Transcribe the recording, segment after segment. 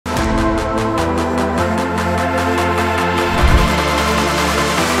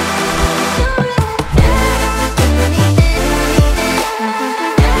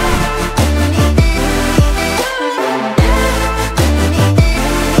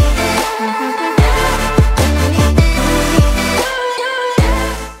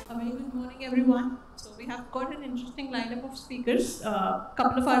I've got an interesting lineup of speakers. A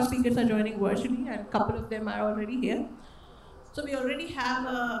couple of our speakers are joining virtually, and a couple of them are already here. So we already have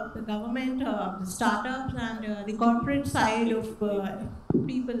the government, the startups, and the corporate side of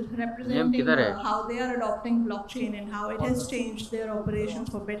people representing how they are adopting blockchain and how it has changed their operations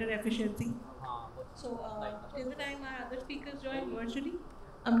for better efficiency. So till the time our other speakers join virtually,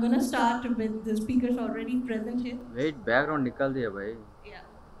 I'm going to start with the speakers already present here. Wait, background निकाल दिया भाई. Yeah.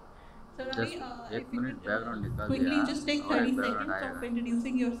 So Ravi, if you could background quickly just take 30 seconds of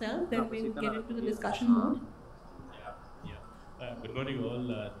introducing yourself, then we'll get into the discussion mode. Good morning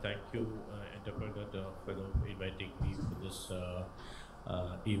all. Thank you, Entrepreneur, for inviting me for this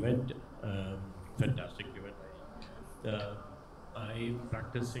event. Fantastic event. I'm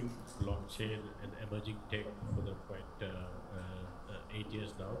practicing blockchain and emerging tech for the quite 8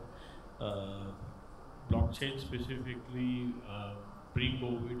 years now. Blockchain specifically,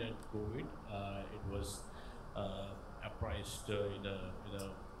 pre-COVID and COVID, it was appraised in a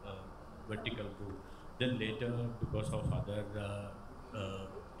vertical route. Then later, because of other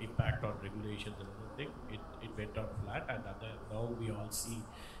impact on regulations and everything, it went on flat. And now we all see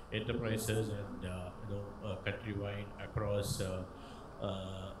enterprises and countrywide across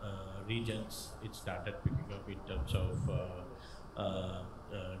regions. It started picking up in terms of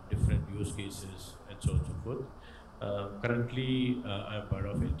different use cases and so on and so forth. Currently, I'm part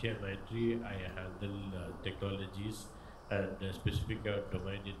of EntrepreneurIndia. I handle technologies and specific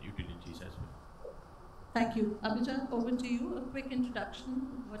domain in utilities as well. Thank you. Abhijit, over to you. A quick introduction,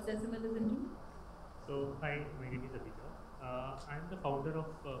 what Decimal is into. So, hi, my name is Abhijit. I'm the founder of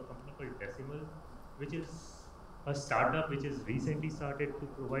a company called Decimal, which is a startup which is recently started to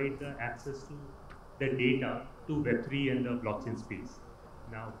provide the access to the data to Web3 and the blockchain space.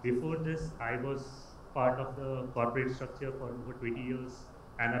 Now, before this, I was part of the corporate structure for over 20 years,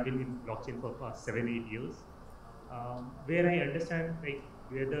 and I've been in blockchain for past 7-8 years, where I understand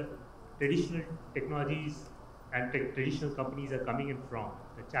where the traditional technologies and traditional companies are coming in from,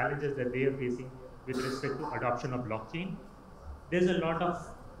 the challenges that they are facing with respect to adoption of blockchain. There's a lot of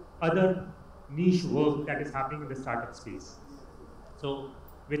other niche work that is happening in the startup space. So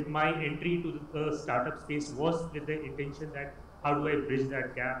with my entry to the startup space was with the intention that how do I bridge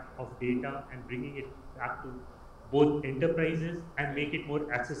that gap of data and bringing it back to both enterprises and make it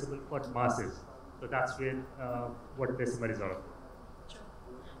more accessible for masses. So that's where what Decimal is all about.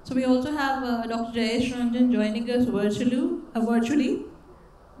 So we also have Dr. Jayesh Ranjan joining us virtually.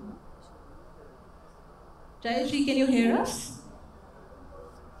 Jayesh, can you hear us?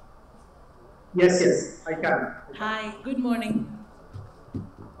 Yes, I can. Hi, good morning.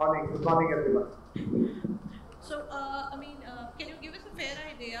 Good morning, everyone. So, can you give us a fair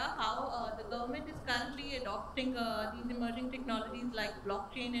idea how the government is currently adopting these emerging technologies like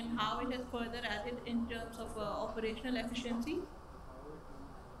blockchain and how it has further added in terms of operational efficiency?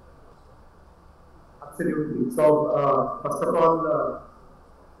 Absolutely. So, first of all,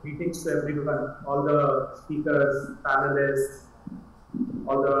 greetings to everyone, all the speakers, panelists,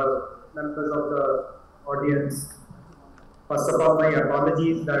 all the members of the audience. First of all, my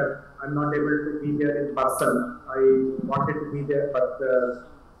apologies that I'm not able to be here in person. I wanted to be there, but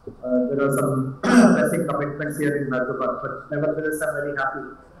there are some pressing commitments here in Hyderabad. But nevertheless, I'm very happy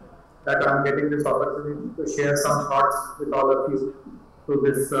that I'm getting this opportunity to share some thoughts with all of you through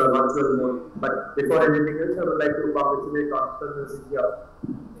this virtual mode. But before anything else, I would like to congratulate EntrepreneurIndia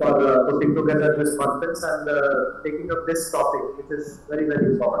for putting together this conference and taking up this topic, which is very,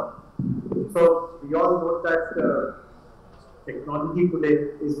 very important. So we all know that technology today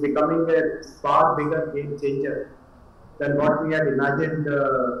is becoming a far bigger game changer than what we had imagined,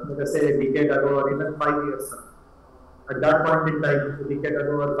 let us say, a decade ago or even 5 years ago. At that point in time, a decade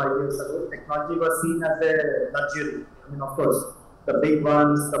ago or 5 years ago, technology was seen as a luxury. I mean, of course, the big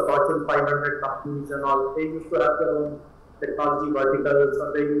ones, the Fortune 500 companies and all, they used to have their own technology verticals,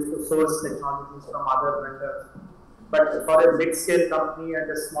 or they used to source technologies from other vendors. But for a big-scale company and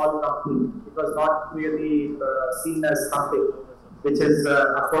a small company, it was not really seen as something which is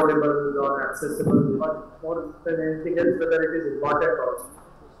affordable or accessible, but more than anything else, whether it is important also.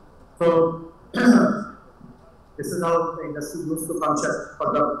 So, this is how the industry used to function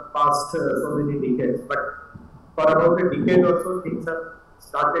for the past so many decades. But for about a decade or so, things have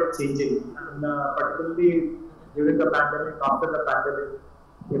started changing, and particularly during the pandemic, after the pandemic,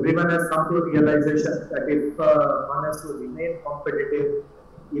 everyone has come to a realization that if one has to remain competitive,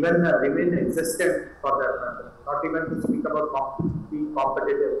 even remain existent for that matter, not even to speak about being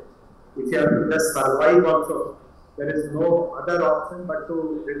competitive, if you have to just survive also, there is no other option but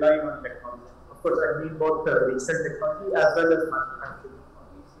to rely on technology. Of course, I mean both digital technology as well as manufacturing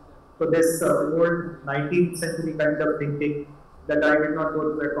technology. So this old 19th century kind of thinking that I did not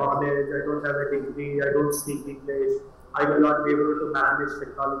go to a college, I don't have a degree, I don't speak English, I will not be able to manage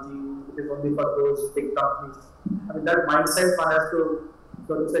technology, it is only for those big companies. I mean, that mindset one has to,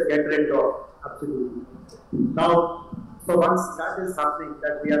 so to say, get rid of, absolutely. Now, so once that is happening,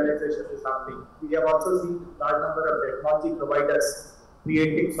 that realization is happening, we have also seen a large number of technology providers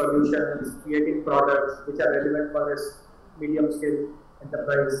creating solutions, creating products which are relevant for a medium scale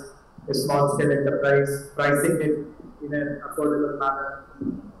enterprise, a small scale enterprise, pricing it in an affordable manner.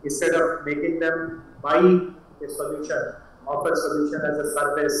 Instead of making them buy a solution, offer solution as a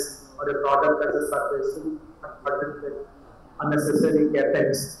service or a product as a service, with unnecessary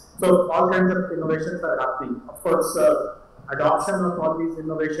capex. So all kinds of innovations are happening. Of course, adoption of all these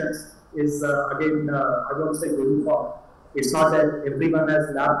innovations is again, I won't say uniform. It's not that everyone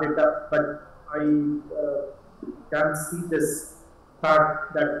has lapped it up, but I can see this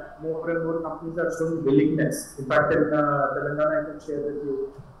fact that more and more companies are showing willingness. In fact, in Telangana, I can share with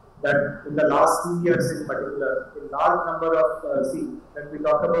you that in the last 2 years in particular, a large number of, when we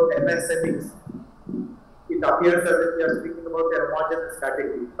talk about MSMEs, it appears as if we are speaking about a homogeneous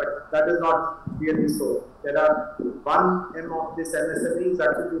category, but that is not really so. There are one M of this MSME is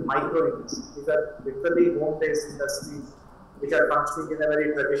actually micro industries. These are literally home-based industries which are functioning in a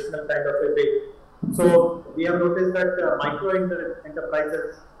very traditional kind of a way. So we have noticed that micro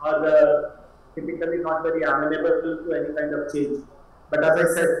enterprises are typically not very amenable to any kind of change. But as I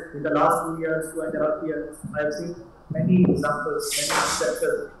said, in the last 2 years, 2.5 years, I have seen many examples, many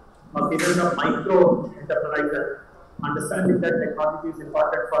instances of even a micro enterprises understanding that technology is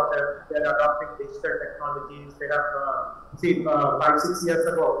important for them. They are adopting digital technologies. They have, 5-6 years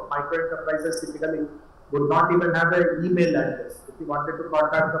ago, micro enterprises typically would not even have an email address. If you wanted to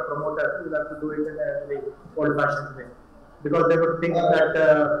contact the promoter, you will have to do it in a very old-fashioned way. Because they would think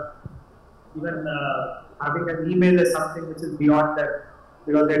that even having an email is something which is beyond that,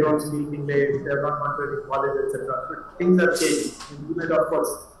 because they don't speak English, they have not gone to any college, etc. But things have changed. Email, of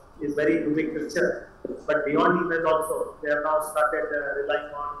course, is very ubiquitous. But beyond email also, they have now started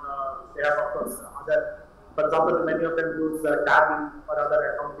relying on, they have, of course, other, for example, many of them use Tally or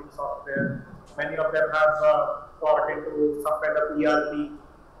other accounting software. Many of them have got into some kind of ERP.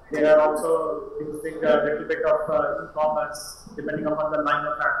 They are also using a little bit of e-commerce, depending upon the line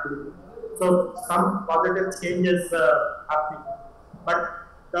of activity. So some positive changes happening. But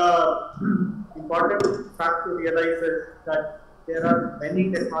the important fact to realize is that there are many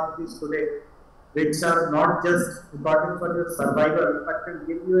technologies today which are not just important for your survival, but can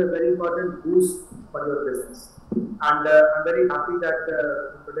give you a very important boost for your business. And I'm very happy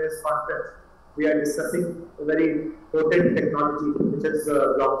that in today's conference, we are discussing a very potent technology, which is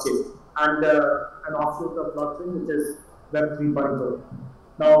blockchain, and an offshoot of blockchain, which is Web 3.0.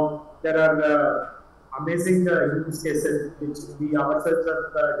 Now, there are amazing use cases which we ourselves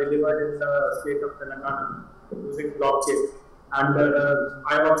have delivered in the state of Telangana using blockchain. And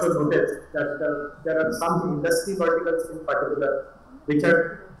I have also noticed that there are some industry verticals in particular which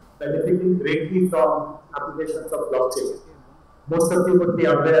are benefiting greatly from applications of blockchain. Most of you would be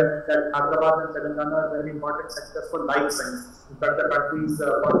aware that Hyderabad and Telangana are very important sectors for life sciences. In fact, the country's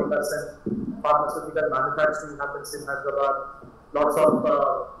 40% pharmaceutical manufacturing happens in Hyderabad. Lots of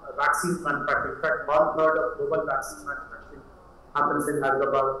vaccine manufacturing. In fact, 1/3 of global vaccine manufacturing happens in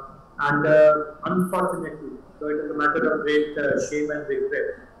Hyderabad. And unfortunately, though it is a matter of great shame and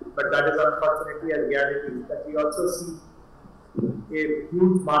regret, but that is unfortunately a reality that we also see a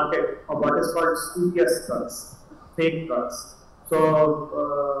huge market of what is called spurious drugs, fake drugs.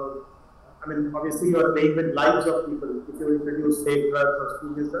 So, I mean, obviously you are playing with lives of people if you introduce fake drugs or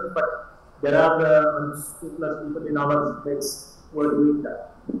spurious drugs, but there are unscrupulous people in our midst who are doing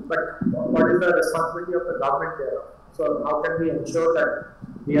that. But what is the responsibility of the government there? So how can we ensure that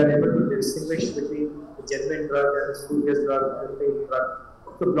we are able to distinguish between a genuine drug and a spurious drug and a fake drug?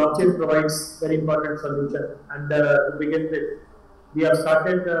 So blockchain provides very important solution. And to begin with, we have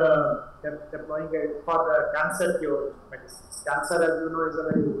started deploying it for the cancer cure medicines. Cancer, as you know, is a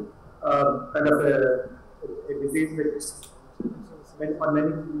very kind of a disease which on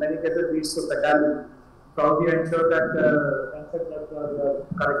many cases leads to fatality. So how do you ensure that cancer drugs are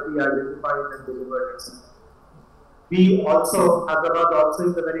correctly identified and delivered, etc. We also, Hyderabad also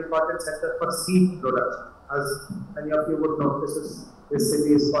is a very important sector for seed production. As many of you would know, this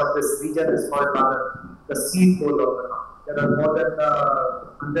city is called, this region is called rather the seed bowl of the country. There are more than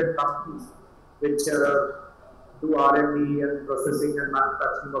 100 companies which do R&D and processing and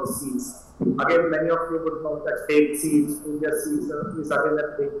manufacturing of seeds. Again, many of you would know that fake seeds, spurious seeds is again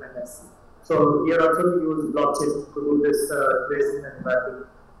a big menace. So here also we use blockchain to do this tracing and tracking.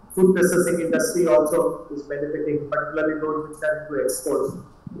 food processing industry also is benefiting, particularly those which are into exports,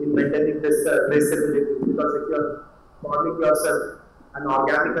 in maintaining this traceability. Because if you are calling yourself an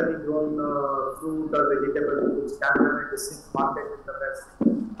organically grown fruit or vegetable which can have a distinct market in the West,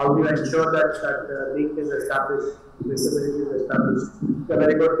 how do you ensure that that link is established, traceability is established? It's a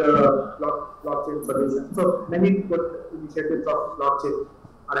very good blockchain solution. So many good initiatives of blockchain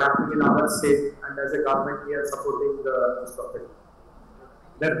are happening in our state, and as a government we are supporting most of it.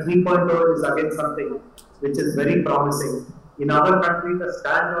 Web 3.0 is again something which is very promising. In our country, the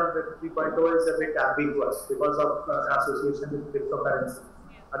stand on Web 3.0 is a bit ambiguous because of the association with cryptocurrency.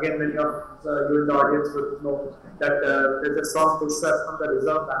 Again, many of you in the audience would know that there is a strong pushback from the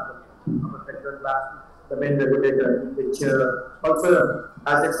Reserve Bank, our federal bank, the main regulator, which also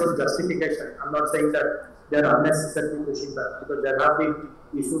has its own justification. I'm not saying that they are unnecessarily pushing back, because there have been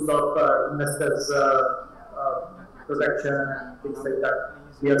issues of investors' protection and things like that.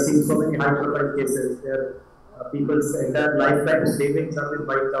 We have seen so many high-profile cases where people's entire lifetime savings have been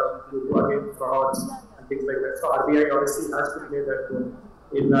wiped out due to again frauds and things like that. So RBI obviously has to play that role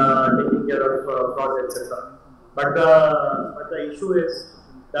in taking care of fraud, etc. But the issue is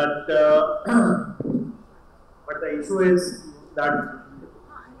that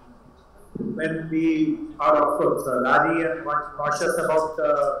when we are of course wary and cautious about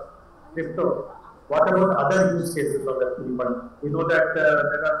crypto, what about other use cases of Web 3.0? We know that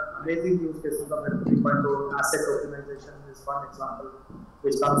there are amazing use cases of Web 3.0. Asset tokenization is one example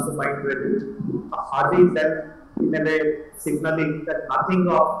which comes to mind really. Are we then in a way signaling that nothing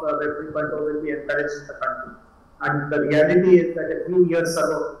of Web 3.0 will be encouraged in the country? And the reality is that a few years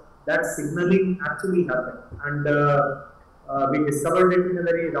ago, that signaling actually happened. And we discovered it in a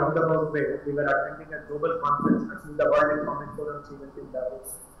very roundabout way. We were attending a global conference, actually the World Economic Forum's event in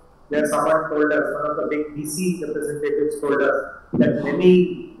Davos. There someone told us, one of the big VC representatives told us that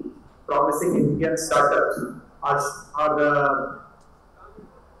many promising Indian startups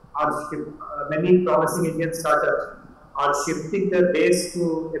are shifting their base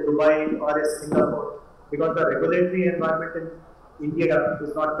to a Dubai or a Singapore, because the regulatory environment in India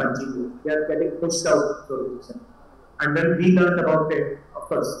is not congenial. They are getting pushed out, so to say. And when we learned about it, of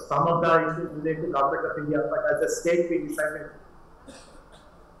course, some of the issues relate to government of India, but as a state we decided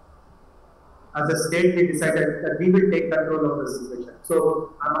that we will take control of the situation.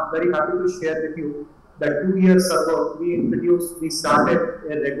 So I'm very happy to share with you that 2 years ago we started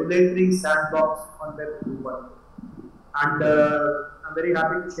a regulatory sandbox on Web 3.0. And I'm very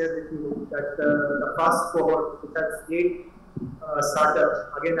happy to share with you that the first cohort, which has 8 startups,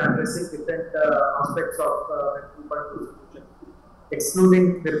 again addressing different aspects of Web 3.0 solution,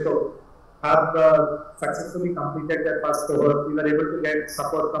 excluding crypto, have successfully completed their first cohort. We were able to get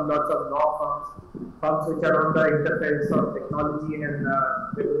support from lots of law firms which are on the interface of technology and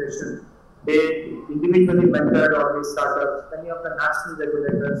regulation. They individually mentored all these startups. Many of the national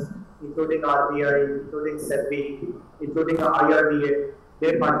regulators, including RBI, including SEBI, including IRDA,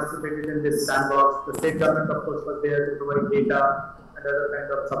 they participated in this sandbox. The state government, of course, was there to provide data and other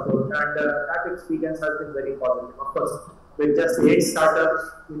kind of support. And that experience has been very positive. Of course, with just 8 startups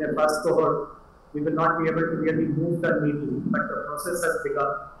in a first cohort, we will not be able to really move the needle, but the process has begun.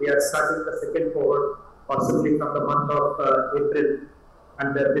 We are starting the second cohort, possibly from the month of April,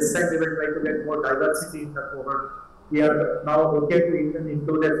 and this time we will try to get more diversity in the cohort. We are now okay to even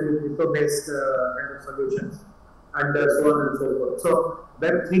include a few crypto-based kind of solutions, and so on and so forth. So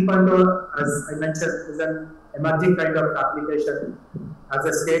Web 3.0, as I mentioned, is an emerging kind of application. As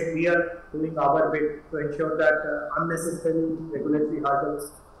a state, we are doing our bit to ensure that unnecessary regulatory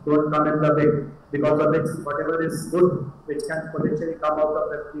hurdles don't come in the way, because of which whatever is good, which can potentially come out of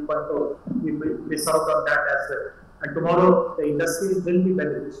Web 3.0, we miss out on that as well. And tomorrow, the industry will be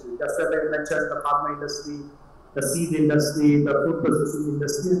beneficiary. Just as I mentioned, the pharma industry, the seed industry, the food processing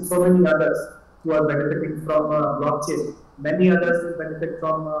industry, and so many others who are benefiting from blockchain. Many others will benefit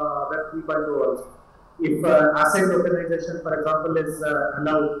from Web 3.0 also. If asset tokenization, for example, is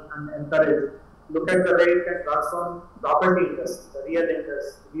allowed and encouraged, look at the way it can transform property industry, the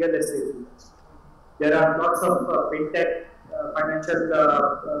real estate industry. There are lots of fintech, financial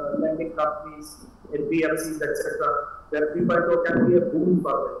lending companies, NBFCs, etc. Where 3.0 can be a boom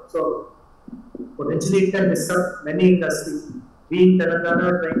for them. So potentially it can disrupt many industries. We in Telangana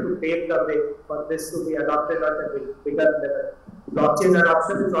are trying to pave the way for this to be adopted at a bigger level. Blockchain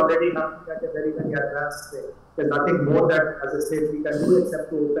adoption is already happening at a very, very advanced stage. There's nothing more that as a state we can do except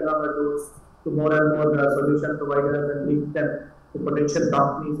to open our doors to more and more solution providers and link them to potential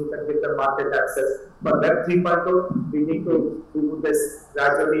companies who can get the market access. For Web 3.0, we need to do this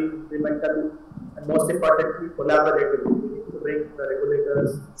gradually, incrementally, and most importantly, collaboratively. We need to bring the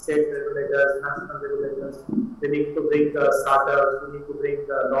regulators, state regulators, national regulators. We need to bring startups. We need to bring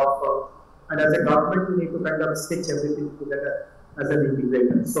law firms. And as a government, we need to kind of stitch everything together as an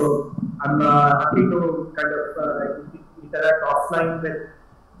integrator. So I'm happy to kind of interact offline with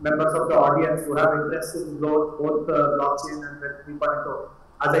members of the audience who have interest in both blockchain and Web 3.0.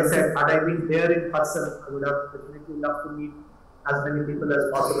 As I said, had I been there in person, I would have definitely loved to meet as many people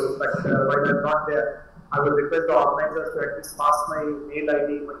as possible. But while I'm not there, I would request the organizers to at least pass my mail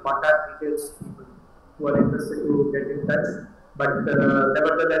ID, my contact details to people who are interested to get in touch. But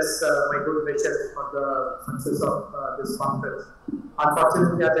nevertheless, my good wishes for the success of this conference.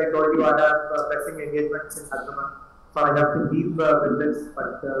 Unfortunately, as I told you, I have pressing engagements in Hyderabad, so I have to leave with this.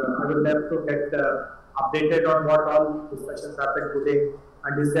 But I would love to get updated on what all discussions happened today,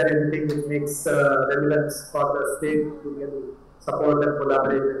 and is there anything which makes relevance for the state to really support and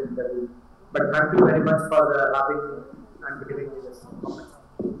collaborate in the. But thank you very much for having me and giving me this comment.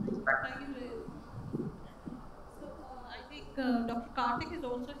 Thank you. Dr. Karthik is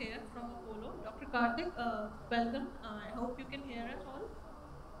also here from Apollo. Dr. Karthik, welcome. I hope you can hear us all.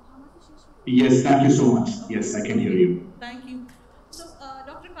 Yes, thank you so much. Yes, I can hear you. Thank you. So,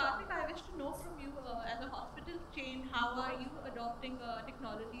 Dr. Karthik, I wish to know from you, as a hospital chain, how are you adopting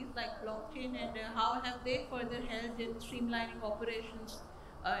technologies like blockchain, and how have they further helped in streamlining operations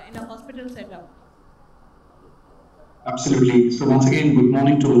in a hospital setup? Absolutely. So once again, good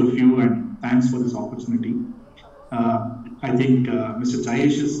morning to all of you, and thanks for this opportunity. I think Mr.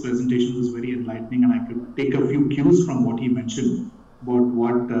 Jayesh's presentation was very enlightening, and I could take a few cues from what he mentioned about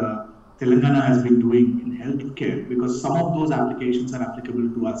what Telangana has been doing in healthcare, because some of those applications are applicable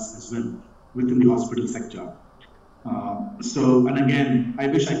to us as well within the hospital sector. And again, I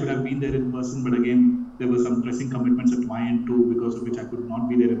wish I could have been there in person, but again, there were some pressing commitments at my end too, because of which I could not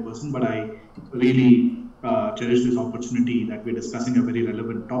be there in person, but I really cherish this opportunity that we're discussing a very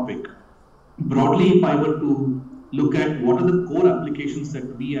relevant topic. Broadly, if I were to look at what are the core applications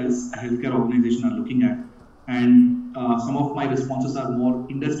that we as a healthcare organization are looking at, and some of my responses are more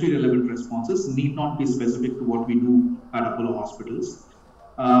industry relevant responses, need not be specific to what we do at Apollo hospitals.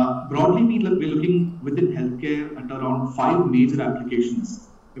 Broadly, we're looking within healthcare at around 5 major applications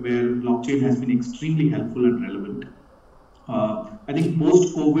where blockchain has been extremely helpful and relevant. I think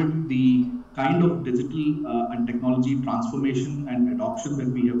post-COVID, the kind of digital and technology transformation and adoption that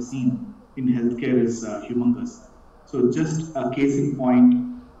we have seen in healthcare is humongous. So just a case in point,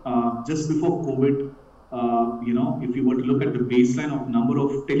 just before COVID, if you were to look at the baseline of number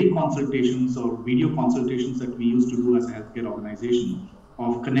of teleconsultations or video consultations that we used to do as a healthcare organization,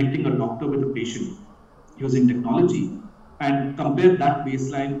 of connecting a doctor with a patient using technology, and compare that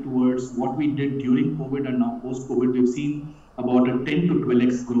baseline towards what we did during COVID and now post-COVID, we've seen about a 10 to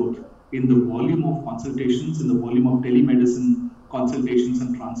 12x growth in the volume of consultations, in the volume of telemedicine consultations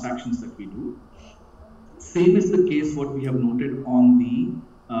and transactions that we do. Same is the case what we have noted on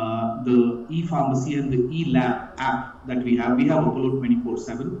the e-pharmacy and the e-lab app that we have. We have Apollo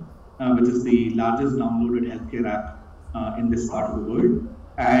 24/7, which is the largest downloaded healthcare app in this part of the world.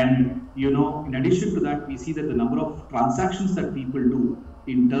 And in addition to that, we see that the number of transactions that people do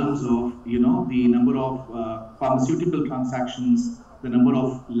in terms of the number of pharmaceutical transactions, the number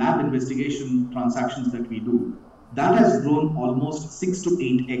of lab investigation transactions that we do, that has grown almost 6 to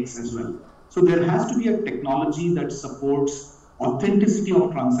 8x as well. So there has to be a technology that supports authenticity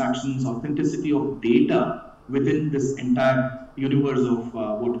of transactions, authenticity of data within this entire universe of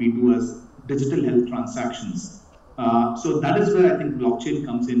what we do as digital health transactions. So that is where I think blockchain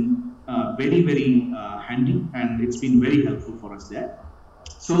comes in very, very handy, and it's been very helpful for us there.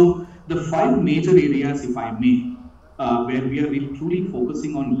 So the 5 major areas, if I may, where we are really truly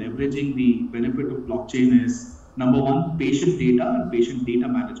focusing on leveraging the benefit of blockchain is, number 1, patient data and patient data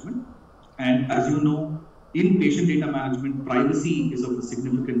management. And as you know, in patient data management, privacy is of a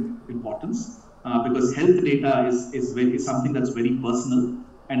significant importance because health data is something that's very personal,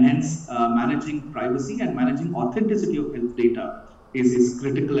 and hence managing privacy and managing authenticity of health data is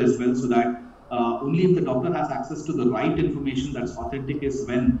critical as well, so that only if the doctor has access to the right information that's authentic is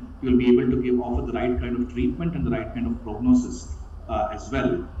when you'll be able to offer the right kind of treatment and the right kind of prognosis as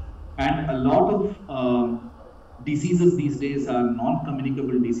well. And a lot of diseases these days are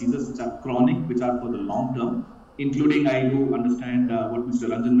non-communicable diseases, which are chronic, which are for the long term, including, I do understand what Mr.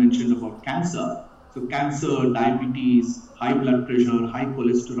 Ranjan mentioned about cancer. So cancer, diabetes, high blood pressure, high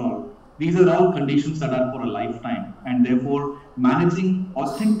cholesterol, these are all conditions that are for a lifetime, and therefore managing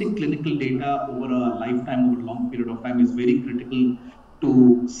authentic clinical data over a lifetime, over a long period of time is very critical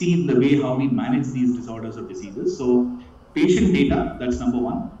to see the way how we manage these disorders or diseases. So patient data, that's number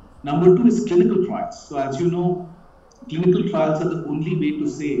 1. Number 2 is clinical trials. So as you know, clinical trials are the only way to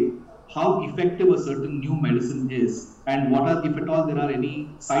say how effective a certain new medicine is and what are, if at all, there are any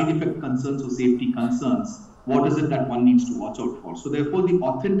side effect concerns or safety concerns, what is it that one needs to watch out for. So therefore, the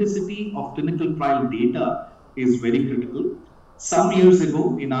authenticity of clinical trial data is very critical. Some years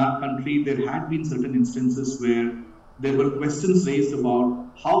ago in our country, there had been certain instances where there were questions raised about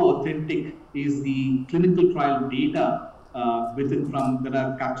how authentic is the clinical trial data that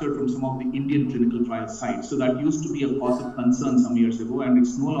are captured from some of the Indian clinical trial sites. So that used to be a cause of concern some years ago, and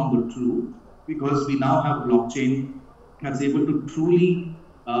it's no longer true because we now have blockchain that's able to truly,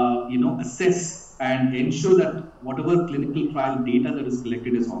 assess and ensure that whatever clinical trial data that is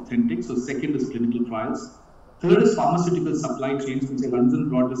collected is authentic. So second is clinical trials. Third is pharmaceutical supply chains, which Ranjan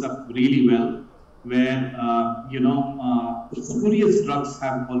brought this up really well, where spurious drugs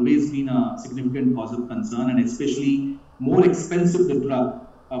have always been a significant cause of concern, and especially more expensive the drug,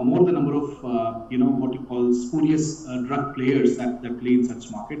 more the number of what you call spurious drug players that play in such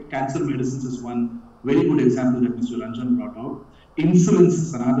market. Cancer medicines is one very good example that Mr. Ranjan brought out. Insulins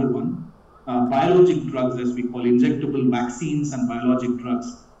is another one. Biologic drugs, as we call injectable vaccines and biologic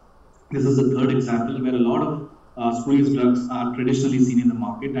drugs. This is the third example where a lot of spurious drugs are traditionally seen in the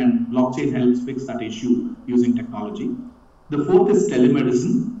market, and blockchain helps fix that issue using technology. The fourth is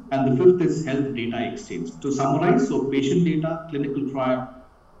telemedicine, and the fifth is health data exchange. To summarize, so patient data, clinical trial,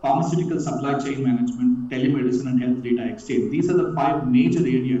 pharmaceutical supply chain management, telemedicine, and health data exchange. These are the five major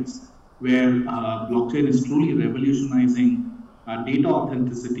areas where blockchain is truly revolutionizing data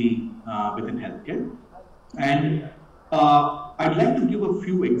authenticity within healthcare. And I'd like to give a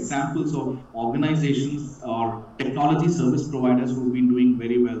few examples of organizations or technology service providers who've been doing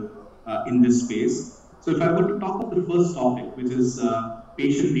very well in this space. So if I were to talk of the first topic, which is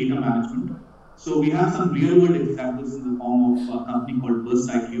patient data management. So we have some real-world examples in the form of a company called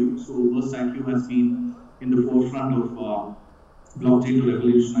BurstIQ. So BurstIQ has been in the forefront of blockchain to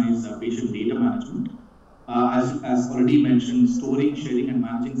revolutionize patient data management. As already mentioned, storing, sharing, and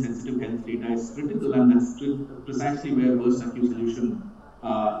managing sensitive health data is critical, and that's precisely where BurstIQ solution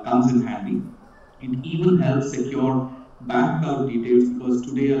comes in handy. It even helps secure bank account details, because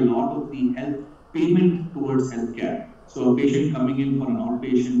today a lot of the health payment towards healthcare. So a patient coming in for an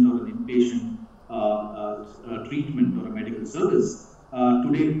outpatient or an inpatient treatment or a medical service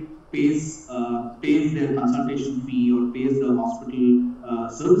today pays their consultation fee or pays the hospital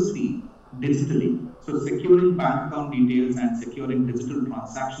service fee digitally. So securing bank account details and securing digital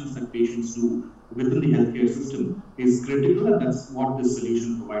transactions that patients do within the healthcare system is critical, and that's what this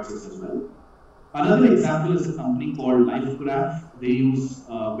solution provides us as well. Another example is a company called LifeGraph. They use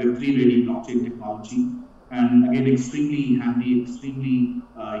Web3 ready blockchain technology, and again, extremely handy, extremely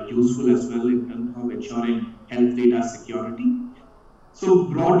useful as well in terms of ensuring health data security. So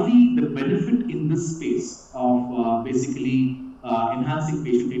broadly, the benefit in this space of basically enhancing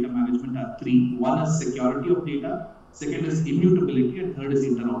patient data management are three. One is security of data, second is immutability, and third is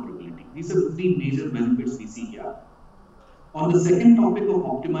interoperability. These are the three major benefits we see here. On the second topic of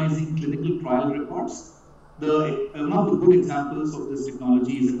optimizing clinical trial records, one of the good examples of this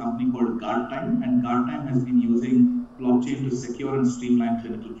technology is a company called GuardTime, and GuardTime has been using blockchain to secure and streamline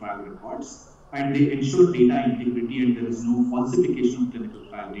clinical trial records, and they ensure data integrity and there is no falsification of clinical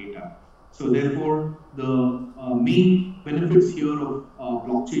trial data. So therefore, the main benefits here of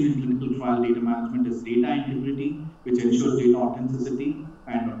blockchain in clinical trial data management is data integrity, which ensures data authenticity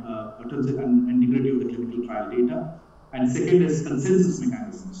and integrity of the clinical trial data. And second is consensus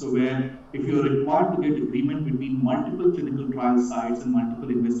mechanism. So where if you are required to get agreement between multiple clinical trial sites and multiple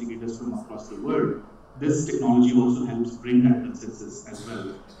investigators from across the world, this technology also helps bring that consensus as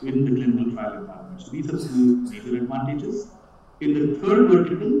well in the clinical trial environment. So these are two major advantages. In the third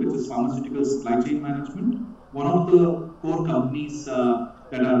vertical, which is pharmaceutical supply chain management, one of the core companies that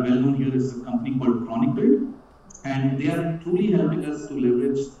are well known here is a company called Chronicle, and they are truly helping us to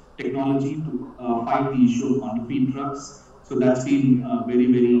leverage technology to fight the issue of counterfeit drugs. So that's been very,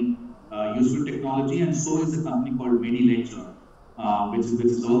 very useful technology, and so is a company called MediLedger, which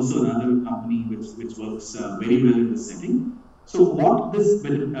is also another company which works very well in this setting. So what this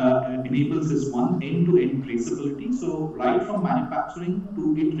enables is one, end-to-end traceability. So right from manufacturing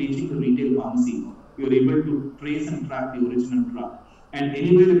to it reaching the retail pharmacy, you're able to trace and track the original drug. And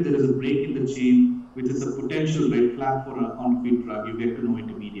anywhere if there is a break in the chain, which is a potential red flag for a counterfeit drug, you get to know it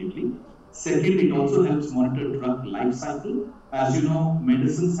immediately. Second, it also helps monitor drug life cycle. As you know,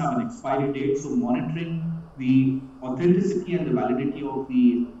 medicines have an expiry date, so monitoring the authenticity and the validity of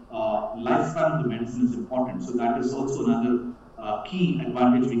the lifespan of the medicine is important. So that is also another key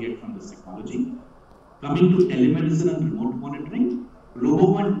advantage we get from this technology. Coming to telemedicine and remote monitoring,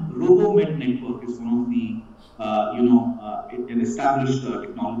 robo Med network is one of the an established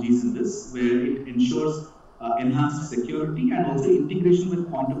technologies in this, where it ensures enhanced security and also integration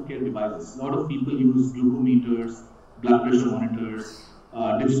with point of care devices. A lot of people use glucometers, blood pressure monitors,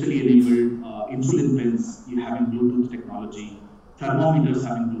 digitally enabled insulin pens having Bluetooth technology, thermometers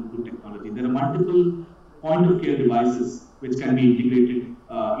having Bluetooth technology. There are multiple point of care devices which can be integrated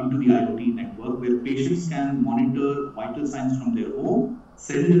into the IoT network, where patients can monitor vital signs from their home,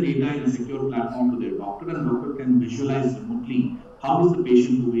 send the data in a secure platform to their doctor, and doctor can visualize remotely how is the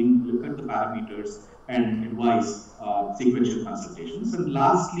patient doing, look at the parameters, and advise sequential consultations. And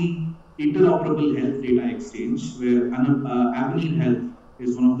lastly, interoperable health data exchange, where Avenir Health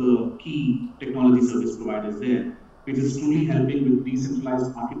is one of the key technology service providers there, which is truly helping with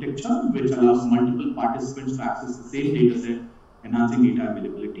decentralized architecture, which allows multiple participants to access the same data set, enhancing data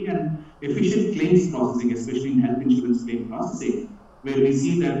availability and efficient claims processing, especially in health insurance claim processing, where we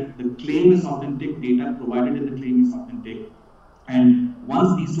see that the claim is authentic, data provided in the claim is authentic, and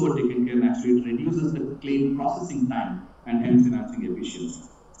once these two are taken care, naturally it reduces the claim processing time and hence enhancing efficiency.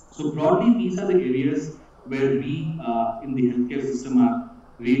 So broadly, these are the areas where we in the healthcare system are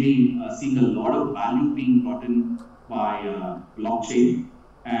really seeing a lot of value being brought in by blockchain.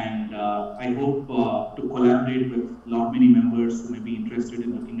 And I hope to collaborate with a lot many members who may be interested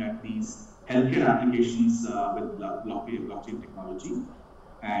in looking at these healthcare applications with blockchain technology.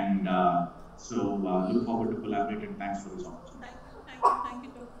 And so look forward to collaborate, and thanks for this opportunity. Thank you,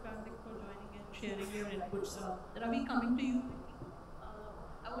 Dr. Karthik, for joining and sharing your inputs. Ravi, coming to you.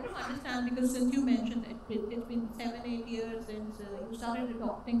 I want to understand, because since you mentioned it's been 7-8 years since you started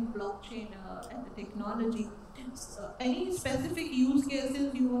adopting blockchain as a technology. Any specific use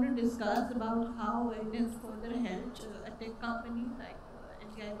cases you want to discuss about how it has further helped a tech company like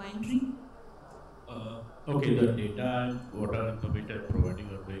NTI Mindtree? Okay, the data and whatever information I'm providing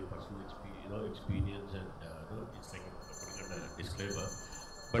are very personal experience, and it's like putting a disclaimer.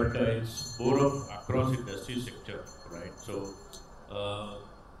 But it's more of across industry sector, right? So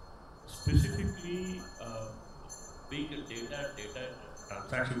specifically, being a data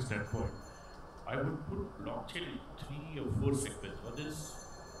transaction standpoint, I would put blockchain in 3 or 4 segments. One is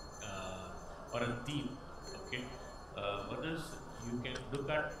or a theme. Okay, one is you can look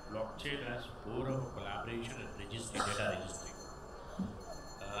at blockchain as more of a collaboration and data registry,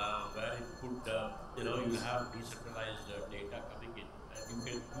 where it could you have decentralized data coming in, and you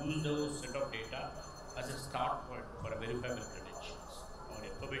can use those set of data as a start point for a verifiable credentials or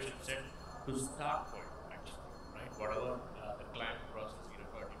information set to start point actually, right? Whatever the client process you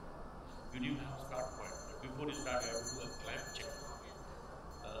referred to, you need to have a start point. But before you start, you have to do a client check.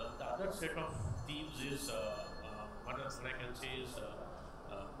 The other set of themes is what I can say is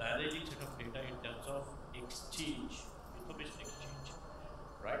managing set of data in terms of exchange, information exchange,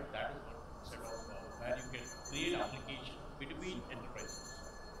 right? That is one set of where you can create application between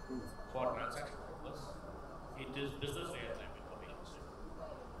enterprises for transaction purpose. It is business real-time information set.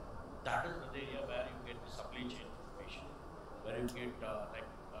 That is the area where you get the supply chain information, where you get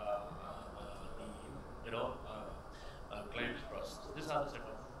claims process. These are the set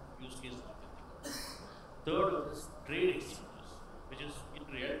of use cases you can think of. Third one is trade exchanges, which is in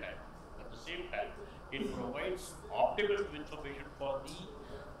real time. At the same time, it provides optimal information for the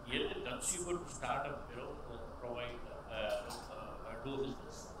end consumer to start up, provide do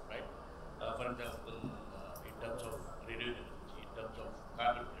business, right? For example, in terms of renewable energy, in terms of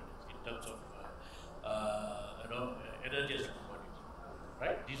carbon credits, in terms of energy as a commodity,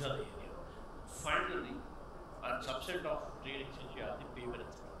 right? These are the areas. Finally, a subset of trade exchange are the payment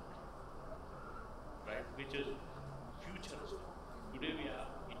infrastructure, right? Which is futuristic. Today we have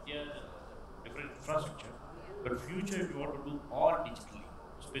India has a different infrastructure, but future if you want to do all digitally,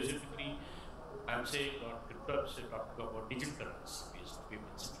 specifically, I'm saying not crypto, I'm talking about digital currency based payment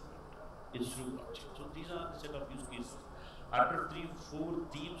instrument. It's through blockchain. So these are the set of use cases. After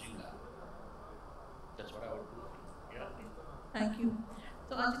 3-4 themes you have. That's what I would do. Yeah. Thank you.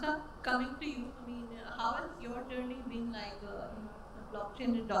 So Ajita, coming to you, I mean, how has your journey been like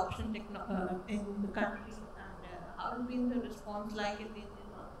blockchain adoption in the country, and how has been the response like in the Indian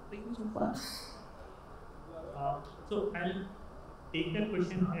market for you so far? So I'll take that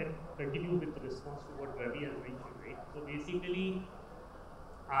question and continue with the response to what Ravi has mentioned, right? So basically,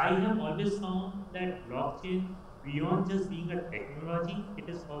 I have always found that blockchain, beyond just being a technology, it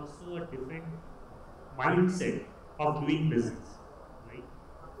is also a different mindset of doing business.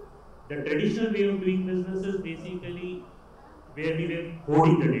 The traditional way of doing business is basically where we were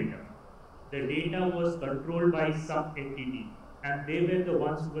holding the data. The data was controlled by some entity, and they were the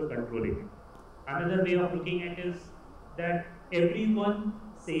ones who were controlling it. Another way of looking at it is that everyone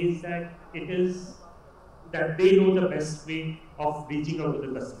says that it is that they know the best way of reaching out to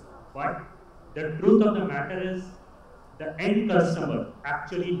the customer. But the truth of the matter is the end customer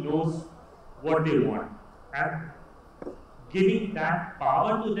actually knows what they want, and giving that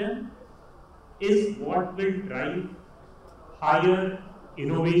power to them is what will drive higher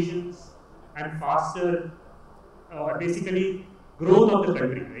innovations and faster, basically, growth of the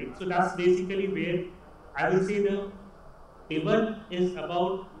country, right? So that's basically where I will say the pivot is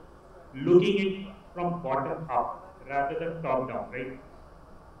about looking it from bottom up rather than top down, right?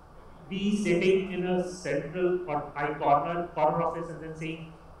 We sitting in a central or high corner office and then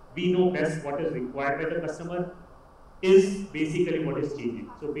saying we know best what is required by the customer is basically what is changing.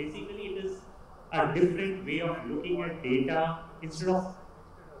 So basically it is a different way of looking at data. Instead of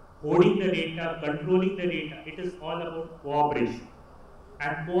holding the data, controlling the data, it is all about cooperation.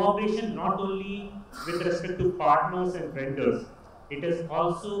 And cooperation not only with respect to partners and vendors, it is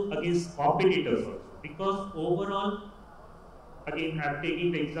also against competitors also. Because overall, again, I'm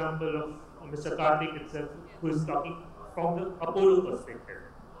taking the example of Mr. Karthik itself, who is talking from the Apollo perspective.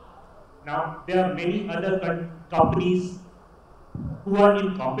 Now, there are many other companies who are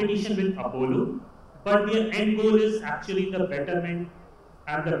in competition with Apollo, but their end goal is actually the betterment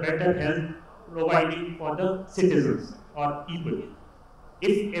and the better health providing for the citizens or people.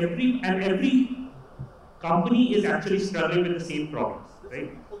 If every company is actually struggling with the same problems,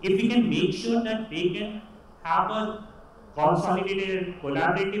 right? If we can make sure that they can have a consolidated and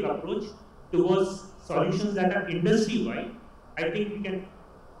collaborative approach towards solutions that are industry-wide, I think we can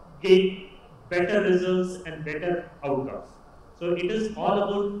get better results and better outcomes. So it is all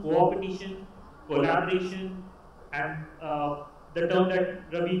about cooperation, collaboration, and the term that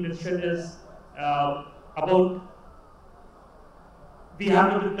Ravi mentioned is about, we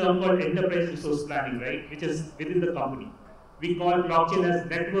have a term called enterprise resource planning, right, which is within the company. We call blockchain as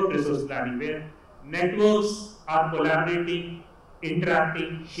network resource planning, where networks are collaborating,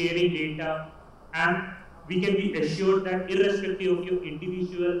 interacting, sharing data, and we can be assured that irrespective of your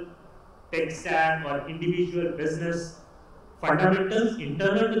individual tech stack or individual business fundamentals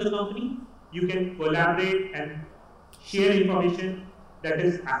internal to the company, you can collaborate and share information that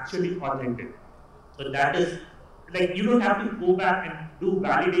is actually authentic. So that is, like, you don't have to go back and do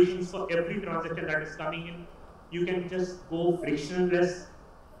validations for every transaction that is coming in. You can just go frictionless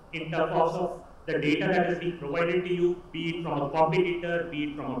in terms of the data that is being provided to you, be it from a competitor, be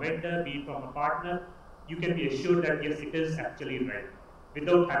it from a vendor, be it from a partner. You can be assured that yes, it is actually right,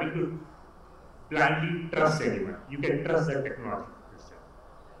 without having to blindly trust anyone. You can trust the technology.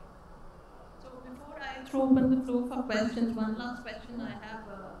 So before I throw open the floor for questions, one last question I have.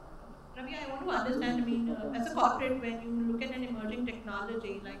 Ravi, I want to understand, I mean, as a corporate, when you look at an emerging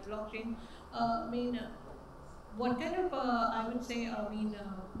technology like blockchain, what kind of, I would say,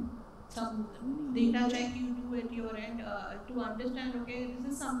 some data check you do at your end to understand, okay,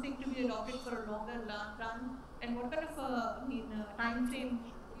 this is something to be adopted for a longer run, and what kind of time frame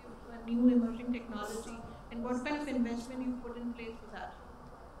you give a new emerging technology, and what kind of investment you put in place for that?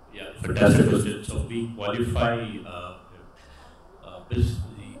 Yeah, fantastic question. So we qualify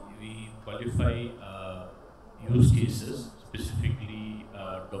use cases, specifically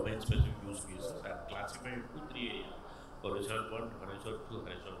domain-specific use cases, and classify into 3 areas: horizon 1, horizon 2,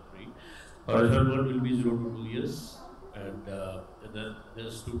 horizon 3. Horizon 1 will be 0 to 2 years, and then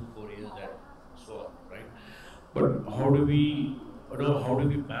there's 2 to 4 years, and so on, right? But how do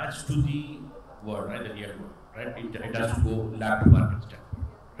we match to the world, right? The real world, right? It has to go lab to market standpoint,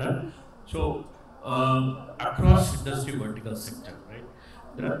 right? So across industry vertical sector, right?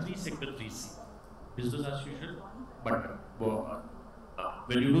 There are 3 sectors we see: business as usual. But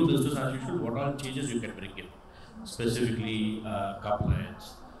when you do business as usual, what all changes you can bring in? Specifically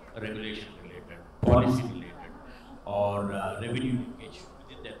compliance, regulation related, policy related, or revenue linkage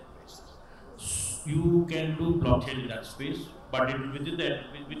within that space. You can do blockchain in that space, but within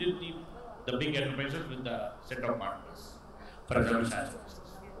the big enterprises with the set of partners, for example, SaaS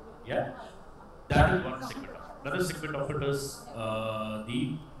services. Yeah, that is one segment of it. Another segment of it is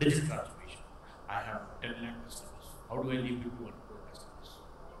the digital transformation. I have 10 lakh customers. How do I leave it to 1 crore customers?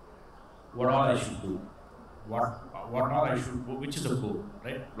 What all I should do? What all I should do? Which is the core,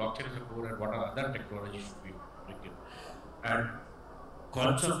 right? Blockchain is a core, and what are other technologies should be bring in? And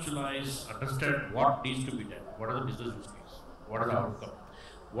conceptualize, understand what needs to be done. What are the business use cases? What is the outcome?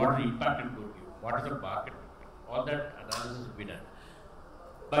 What is the impact it could give? What is the market? All that analysis will be done.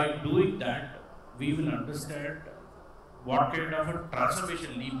 By doing that, we will understand what kind of a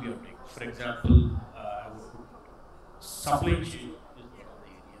transformation leap we are taking. For example, supply chain is one of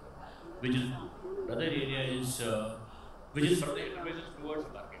the area, which is good. Another area is which is from the enterprises towards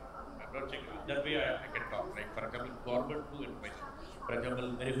the market. I'm not saying that way I can talk. Like for example, government to enterprises. For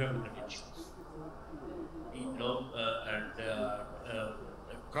example, verifiable credentials. And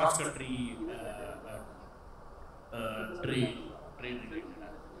cross-country trade related.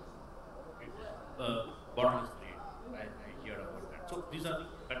 Borderless trade. I heard about that. So these are the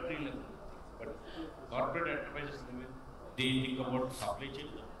country level. But corporate enterprises level, they think about supply chain,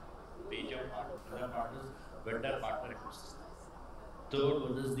 major partners, vendor partner ecosystem. Third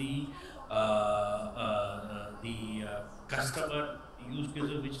one is the customer use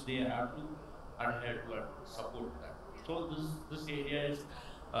cases which they have to adhere to and support that. So this area is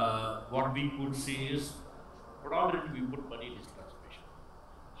what we could say is predominantly we put money in this transformation.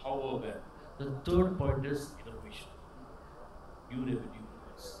 However, the third point is innovation. New revenue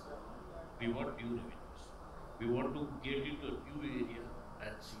models. We want new revenues. We want to get into a new area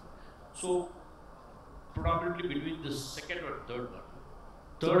and see. So predominantly between the second or third one.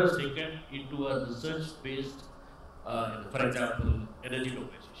 Third is taken into a research-based, for example, energy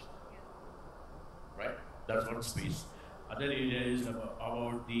localization. Right? That's one space. Other area is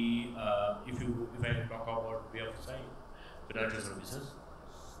about the if I talk about way of design, financial services,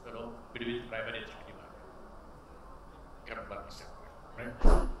 between primary and secondary market, capital market standpoint, right?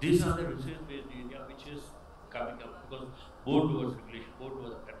 These are the research-based area which is coming up because more towards regulation, more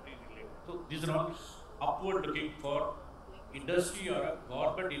towards country related. So these are all upward looking for industry or a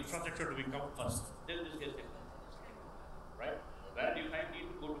government infrastructure to become first. Then this gets second, right? Where you need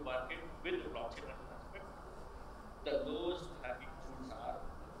to go to market with the blockchain aspect. The lowest hanging fruits are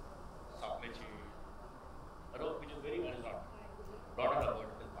supply chain, which is very horizontal, not on a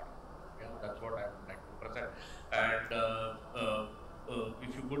vertical part. Yeah, that's what I would like to present. And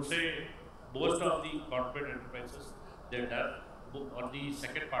if you could say, most of the corporate enterprises, they're done on the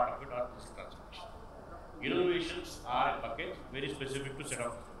second part of it are this transformation. Innovations are in buckets, very specific to set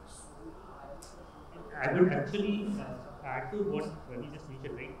of customers. I would actually add to what Ravi just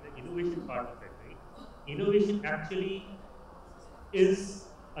mentioned, right? The innovation part of it, right? Innovation actually is,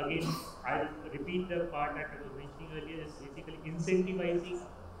 again, I'll repeat the part that I was mentioning earlier, is basically incentivizing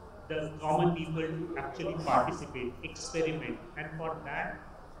the common people to actually participate, experiment, and for that,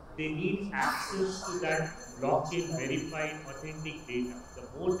 they need access to that blockchain verified authentic data. The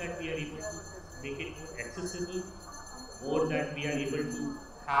more that we are able to make it more accessible, more that we are able to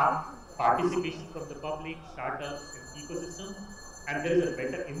have participation from the public, startups, and ecosystem, and there is a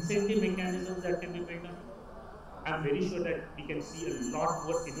better incentive mechanism that can be built on. I'm very sure that we can see a lot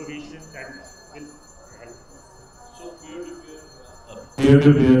more innovation that will help. So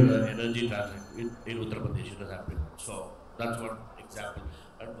peer-to-peer energy transaction in Uttar Pradesh has happened. So that's one example.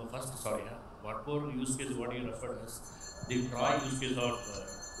 And first, one more use case what you referred as the TROY use case of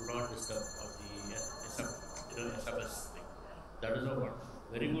do not disturb or the SMS thing. That is a one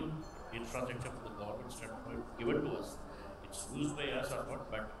very good infrastructure from the government standpoint given to us. It's used by us or not,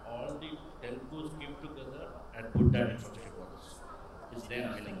 but all the telcos came together and put that infrastructure for us. It's there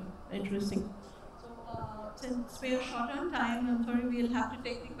available. Interesting. So since we are short on time, I'm sorry, we'll have to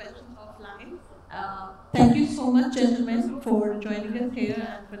take the questions offline. Thank you so much, gentlemen, for joining us here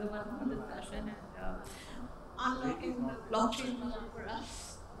and for the wonderful discussion and unlocking the blockchain for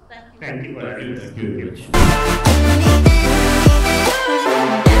us. Thank you. Thank you for having us. Thank you very much.